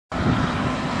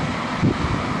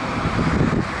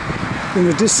In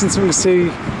the distance we see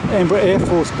Canberra Air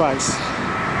Force Base.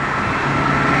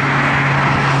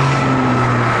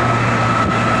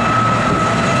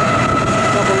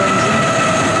 Double engine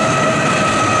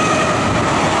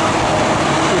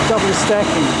with double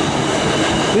stacking.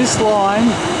 This line,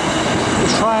 the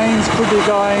trains could be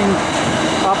going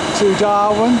up to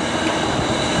Darwin,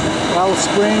 Alice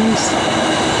Springs,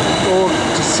 or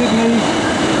to Sydney,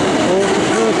 or to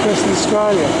Perth, Western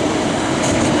Australia.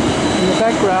 In the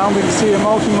background we can see a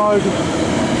multi-mode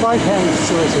freight handling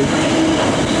facility.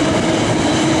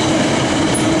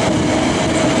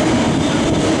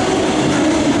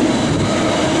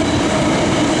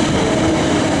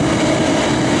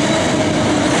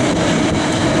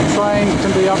 The train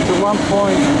can be up to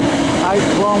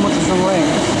 1.8 kilometres in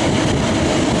length.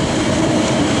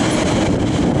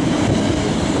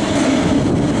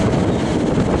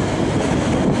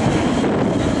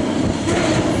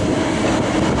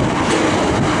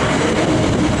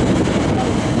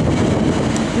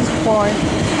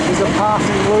 Is a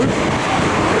passing loop,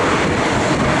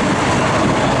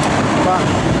 but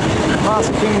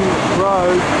past King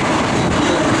Road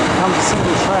comes a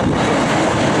single track.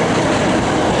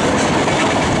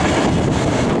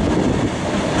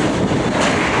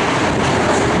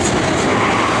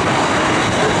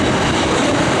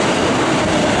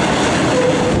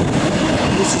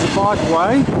 This is a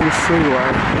bikeway and a freeway.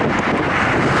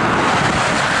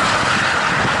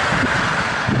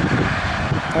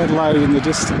 Adelaide in the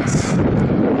distance.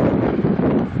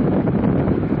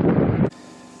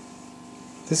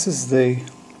 This is the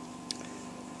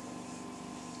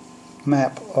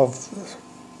map of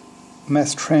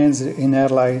mass transit in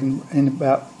Adelaide in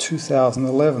about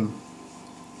 2011.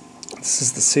 This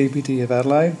is the CBD of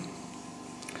Adelaide,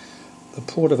 the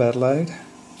Port of Adelaide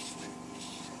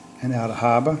and Outer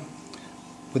Harbour,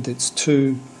 with its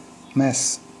two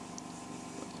mass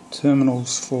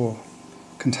terminals for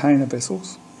container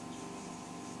vessels.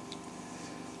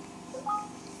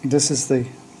 This is the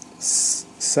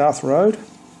South Road,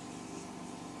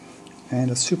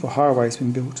 and a superhighway has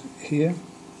been built here.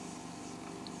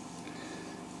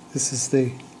 This is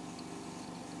the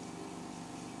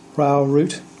rail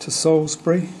route to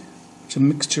Salisbury, which is a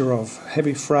mixture of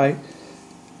heavy freight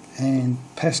and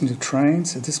passenger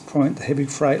trains. At this point the heavy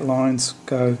freight lines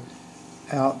go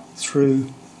out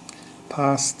through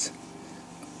past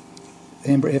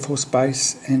Canberra Air Force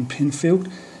Base and Penfield.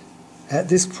 At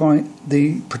this point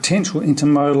the potential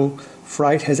intermodal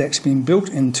freight has actually been built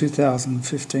in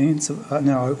 2015, so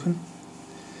now open.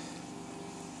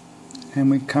 And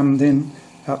we come then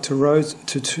out to roads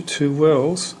to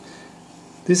Wells.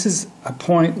 This is a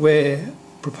point where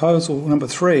proposal number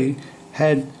 3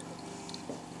 had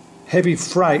heavy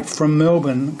freight from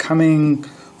Melbourne coming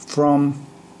from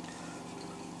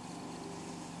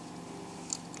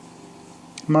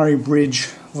Murray Bridge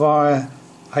via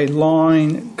a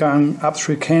line going up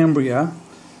through Cambria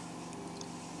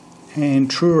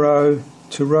and Truro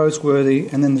to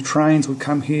Roseworthy, and then the trains would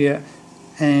come here,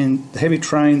 and the heavy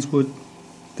trains would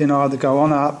then either go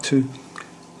on up to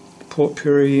Port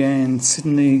Pirie and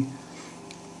Sydney,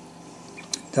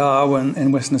 Darwin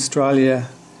and Western Australia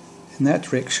in that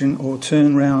direction, or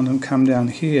turn round and come down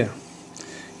here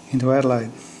into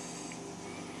Adelaide.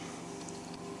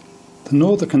 The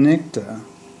northern connector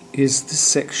is this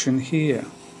section here.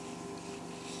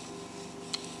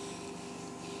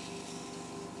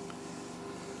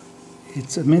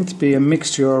 It's meant to be a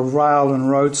mixture of rail and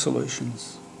road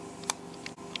solutions.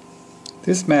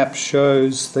 This map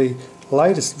shows the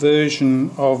latest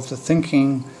version of the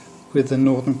thinking with the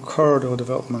Northern Corridor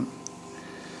development.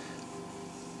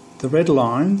 The red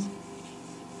line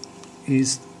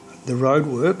is the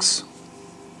roadworks,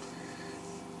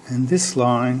 and this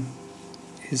line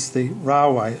is the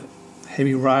railway,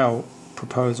 heavy rail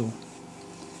proposal.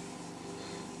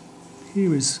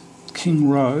 Here is King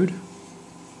Road.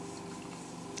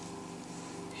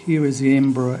 Here is the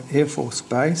Canberra Air Force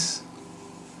Base.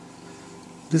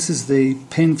 This is the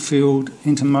Penfield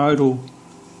intermodal,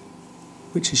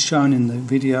 which is shown in the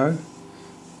video,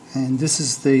 and this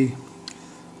is the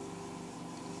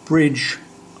bridge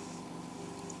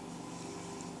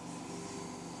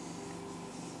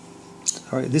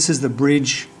this is the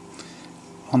bridge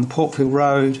on the Portfield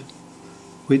Road,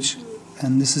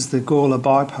 and this is the Gawler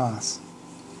bypass.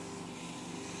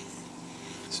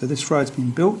 So this road's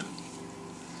been built.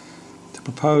 The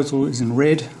proposal is in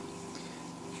red,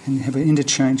 and you have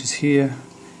interchanges here,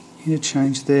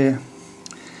 interchange there,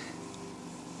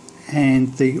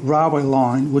 and the railway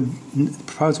line the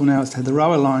proposal now is to have the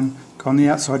railway line go on the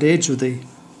outside edge of the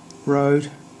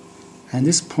road, and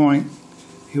this point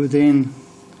it would then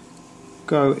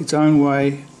go its own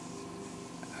way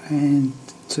and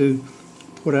to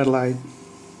Port Adelaide.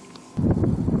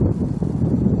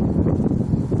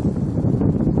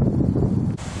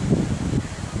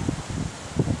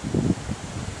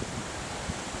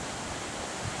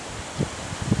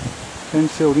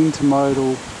 Benfield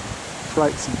intermodal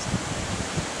freight centre.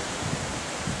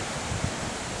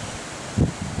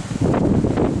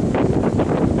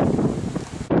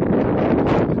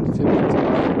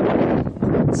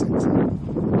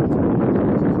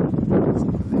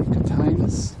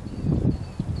 Containers.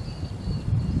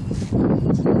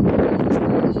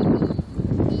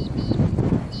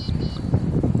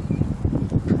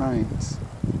 Trains.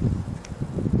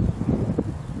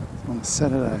 On a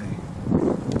Saturday.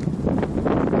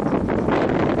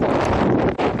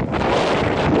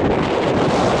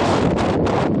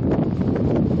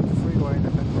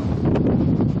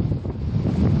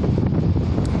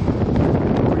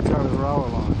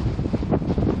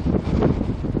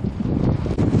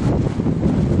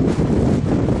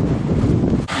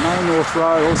 North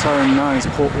Road, also known as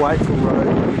Port Wakefield Road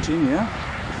in Virginia,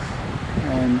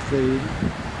 and the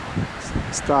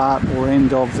start or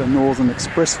end of the Northern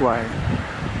Expressway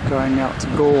going out to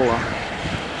Gawler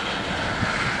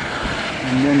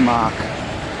and Denmark.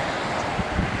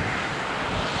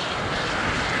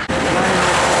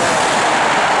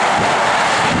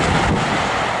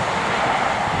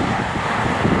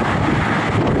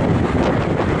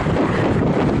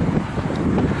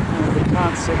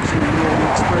 Section of the Northern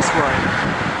Expressway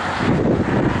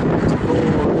to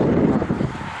Gawler.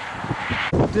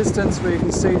 Distance where you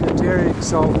can see the Dairy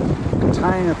Salt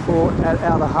container port at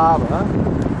Outer Harbour.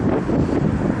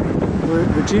 We're at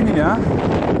Virginia,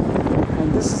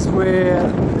 and this is where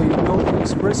the Northern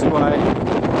Expressway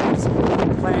is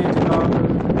planned to go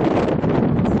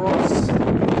across.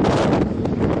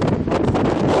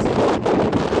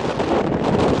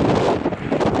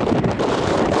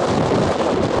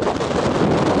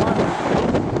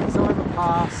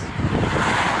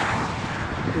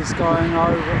 Is going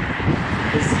over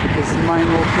is the main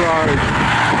North Road.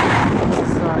 This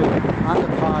is a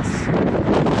underpass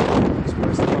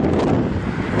expressway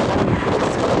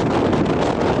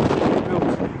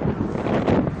built.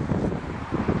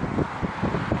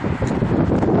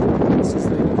 This is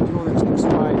the Northern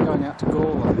Expressway going out to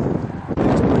Gawler. The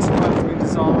expressway has been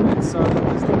designed so that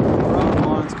the road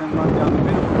lines can run down the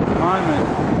middle. At the moment,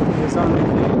 there's only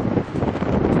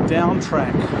the down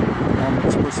track on the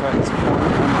expressway that's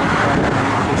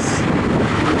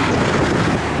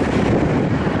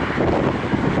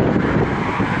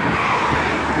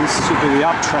this should be the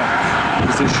up track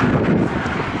position,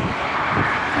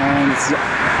 and it's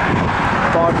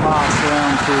bypass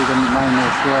around through the main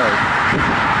North Road.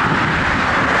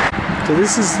 So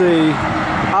this is the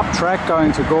up track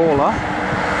going to Gawler.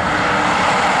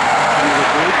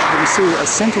 You can see a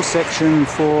central section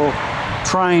for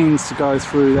trains to go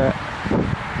through that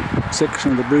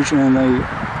section of the bridge, and on the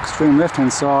extreme left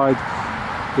hand side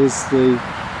is the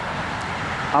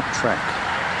up track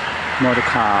motor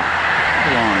car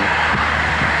line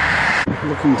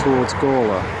looking towards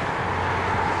Gawler.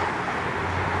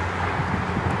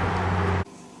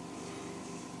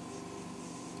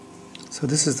 So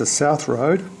this is the South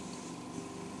Road,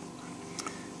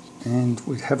 and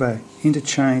we have a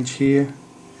interchange here,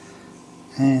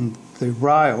 and the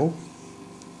rail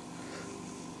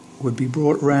would be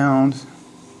brought round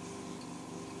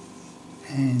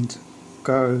and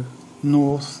go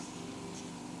north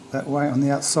that way on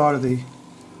the outside of the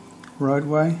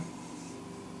roadway,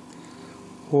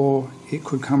 or it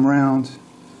could come round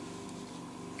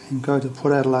and go to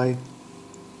Port Adelaide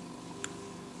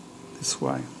this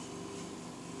way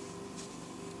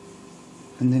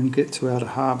and then get to Outer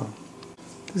Harbour.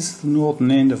 This is the northern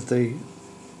end of the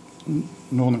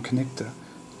Northern Connector.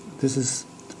 This is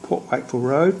Port Wakefield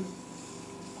Road.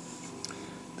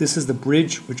 This is the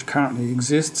bridge which currently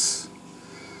exists,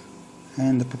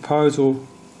 and the proposal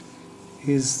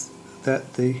is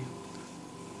that the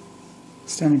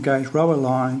standard gauge railway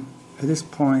line at this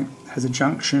point has a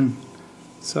junction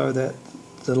so that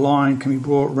the line can be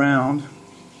brought round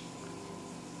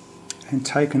and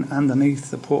taken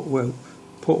underneath the Port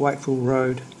Wakefield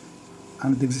Road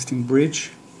under the existing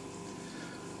bridge,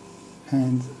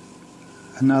 and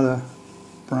another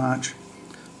branch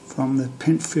from the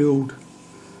Pentfield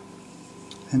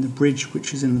and the bridge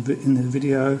which is in the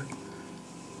video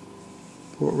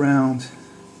brought round,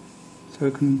 so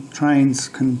trains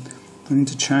can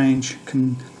interchange,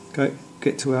 can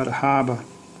get to Outer Harbour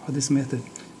by this method.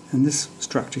 And this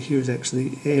structure here is actually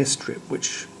the airstrip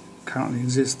which currently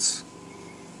exists.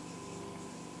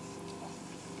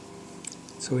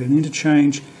 So we have an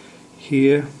interchange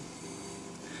here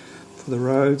for the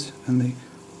roads, and the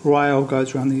rail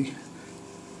goes around the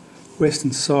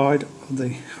western side of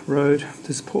the road.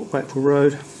 This is Port Waiteville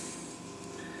Road,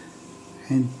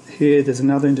 and here there's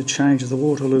another interchange, the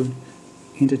Waterloo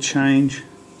interchange,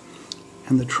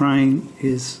 and the train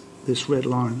is this red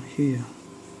line here.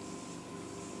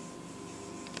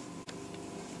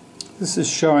 This is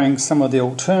showing some of the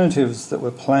alternatives that were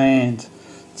planned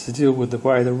to deal with the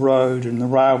way the road and the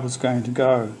rail was going to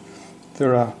go.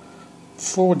 There are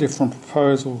 4 different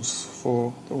proposals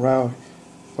for the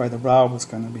way the rail was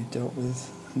going to be dealt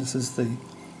with, and this is the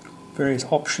various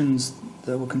options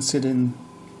that were considered in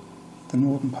the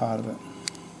northern part of it.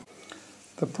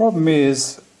 The problem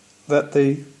is that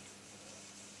the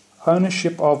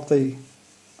ownership of the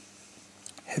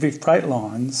heavy freight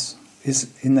lines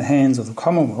is in the hands of the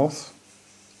Commonwealth,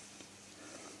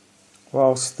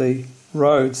 whilst the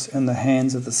roads in the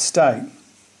hands of the state,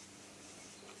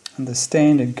 and the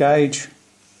standard gauge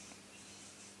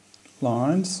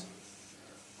lines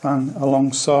run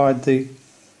alongside the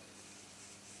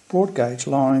broad gauge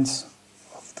lines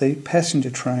of the passenger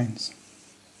trains.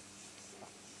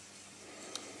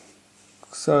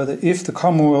 So that if the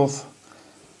Commonwealth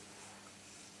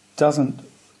doesn't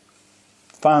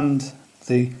fund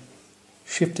the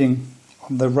shifting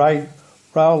of the rail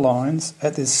lines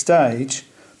at this stage,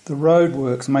 the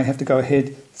roadworks may have to go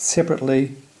ahead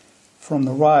separately from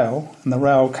the rail, and the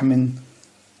rail will come in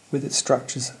with its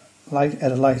structures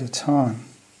at a later time.